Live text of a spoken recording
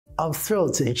I'm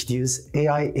thrilled to introduce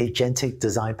AI Agentic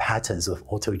Design Patterns with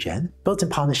AutoGen, built in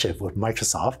partnership with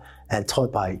Microsoft and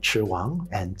taught by Chi Wang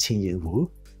and Qingyun Wu,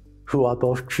 who are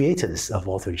both creators of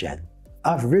AutoGen.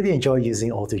 I've really enjoyed using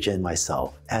AutoGen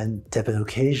myself, and there have been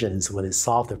occasions when it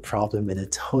solved a problem in a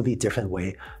totally different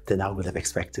way than I would have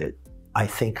expected. I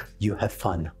think you have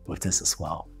fun with this as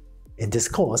well. In this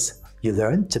course, you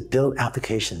learn to build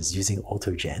applications using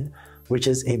AutoGen, which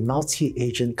is a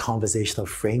multi-agent conversational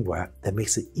framework that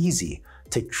makes it easy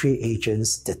to create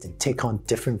agents that can take on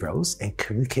different roles and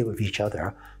communicate with each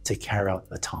other to carry out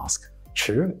a task.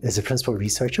 Chi is a principal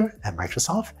researcher at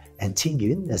Microsoft, and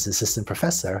Qingyun is assistant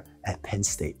professor at Penn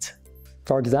State.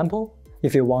 For example,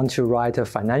 if you want to write a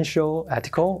financial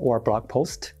article or blog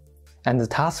post, and the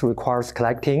task requires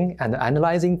collecting and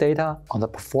analyzing data on the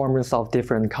performance of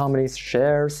different companies'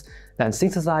 shares and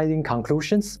synthesizing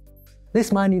conclusions,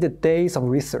 this might need days of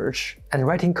research and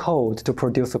writing code to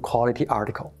produce a quality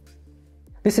article.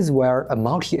 This is where a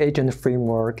multi-agent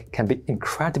framework can be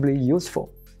incredibly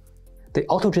useful. The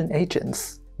AutoGen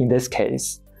agents, in this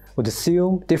case, would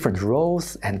assume different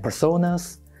roles and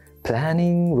personas,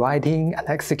 planning, writing, and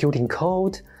executing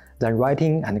code, then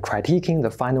writing and critiquing the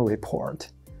final report.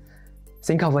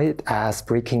 Think of it as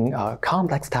breaking a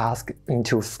complex task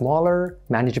into smaller,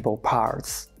 manageable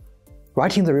parts.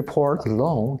 Writing the report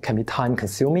alone can be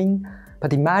time-consuming,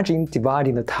 but imagine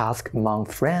dividing the task among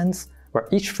friends, where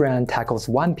each friend tackles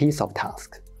one piece of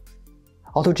task.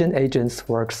 AutoGen agents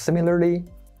work similarly,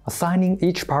 assigning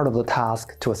each part of the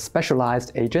task to a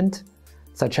specialized agent,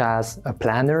 such as a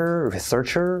planner,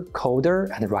 researcher, coder,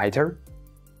 and writer.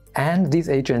 And these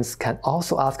agents can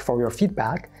also ask for your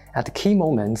feedback at key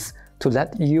moments to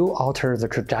let you alter the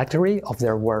trajectory of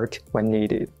their work when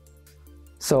needed.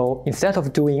 So instead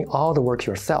of doing all the work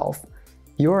yourself,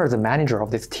 you are the manager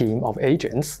of this team of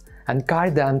agents and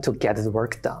guide them to get the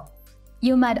work done.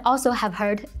 You might also have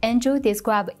heard Andrew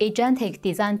describe agentic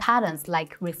design patterns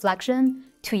like reflection,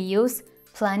 to-use,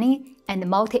 planning, and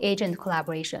multi-agent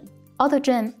collaboration.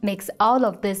 AutoGen makes all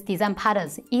of these design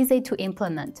patterns easy to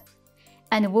implement.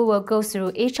 And we will go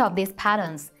through each of these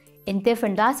patterns in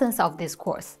different lessons of this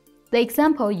course. The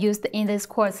example used in this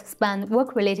course span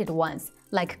work-related ones,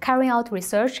 like carrying out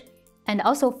research, and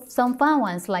also some fun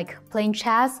ones like playing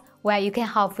chess, where you can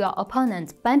have your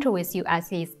opponent banter with you as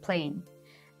he is playing,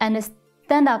 and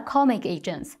stand-up comic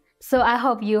agents, so I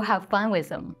hope you have fun with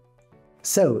them.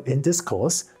 So in this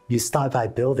course, you start by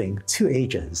building two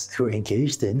agents who are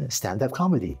engaged in stand-up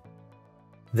comedy.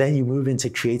 Then you move into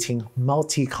creating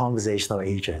multi-conversational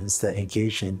agents that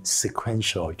engage in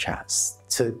sequential chats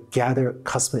to gather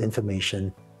customer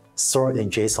information stored in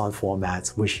JSON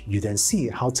formats, which you then see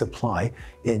how to apply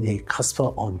in a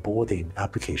customer onboarding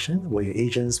application, where your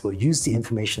agents will use the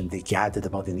information they gathered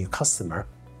about the new customer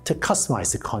to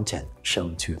customize the content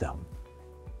shown to them.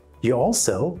 You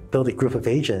also build a group of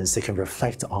agents that can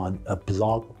reflect on a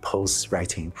blog post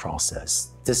writing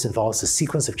process. This involves a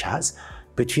sequence of chats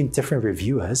between different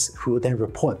reviewers who will then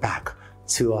report back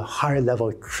to a higher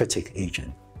level critic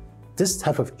agent. This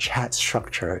type of chat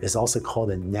structure is also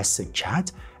called a nested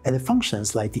chat, and it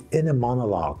functions like the inner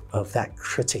monologue of that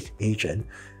critic agent,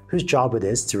 whose job it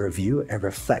is to review and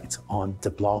reflect on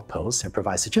the blog post and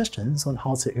provide suggestions on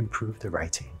how to improve the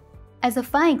writing. As a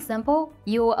fun example,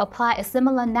 you will apply a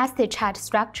similar nested chat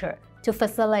structure to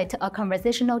facilitate a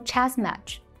conversational chess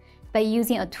match by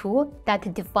using a tool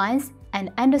that defines and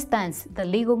understands the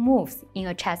legal moves in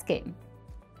a chess game.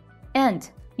 And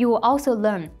you will also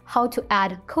learn how to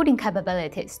add coding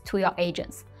capabilities to your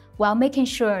agents while making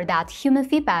sure that human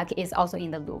feedback is also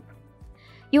in the loop.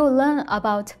 You will learn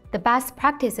about the best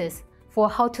practices for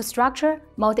how to structure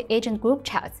multi-agent group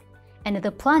chats and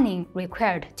the planning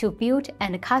required to build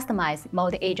and customize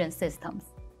multi-agent systems.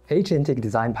 Agentic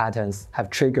design patterns have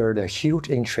triggered a huge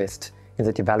interest in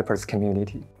the developers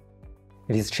community.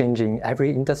 It is changing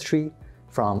every industry,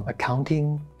 from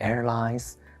accounting,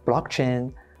 airlines,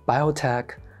 blockchain,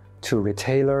 biotech, to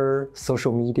retailer,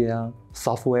 social media,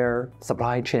 software,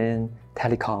 supply chain,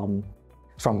 telecom,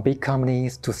 from big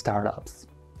companies to startups.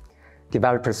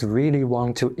 Developers really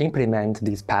want to implement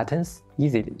these patterns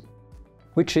easily,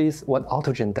 which is what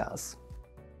AutoGen does.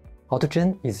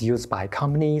 AutoGen is used by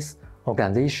companies,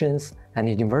 organizations, and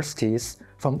universities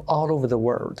from all over the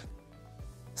world.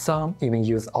 Some even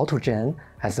use AutoGen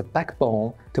as a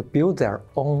backbone to build their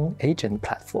own agent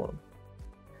platform.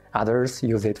 Others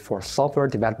use it for software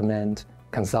development,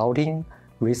 consulting,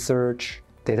 research,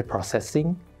 data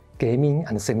processing, gaming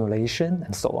and simulation,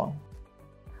 and so on.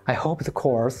 I hope the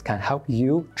course can help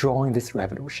you join this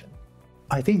revolution.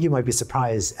 I think you might be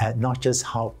surprised at not just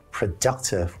how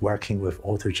productive working with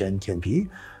AutoGen can be,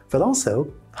 but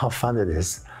also how fun it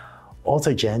is.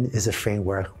 AutoGen is a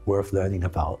framework worth learning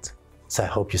about. So I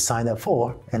hope you sign up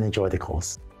for and enjoy the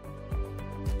course.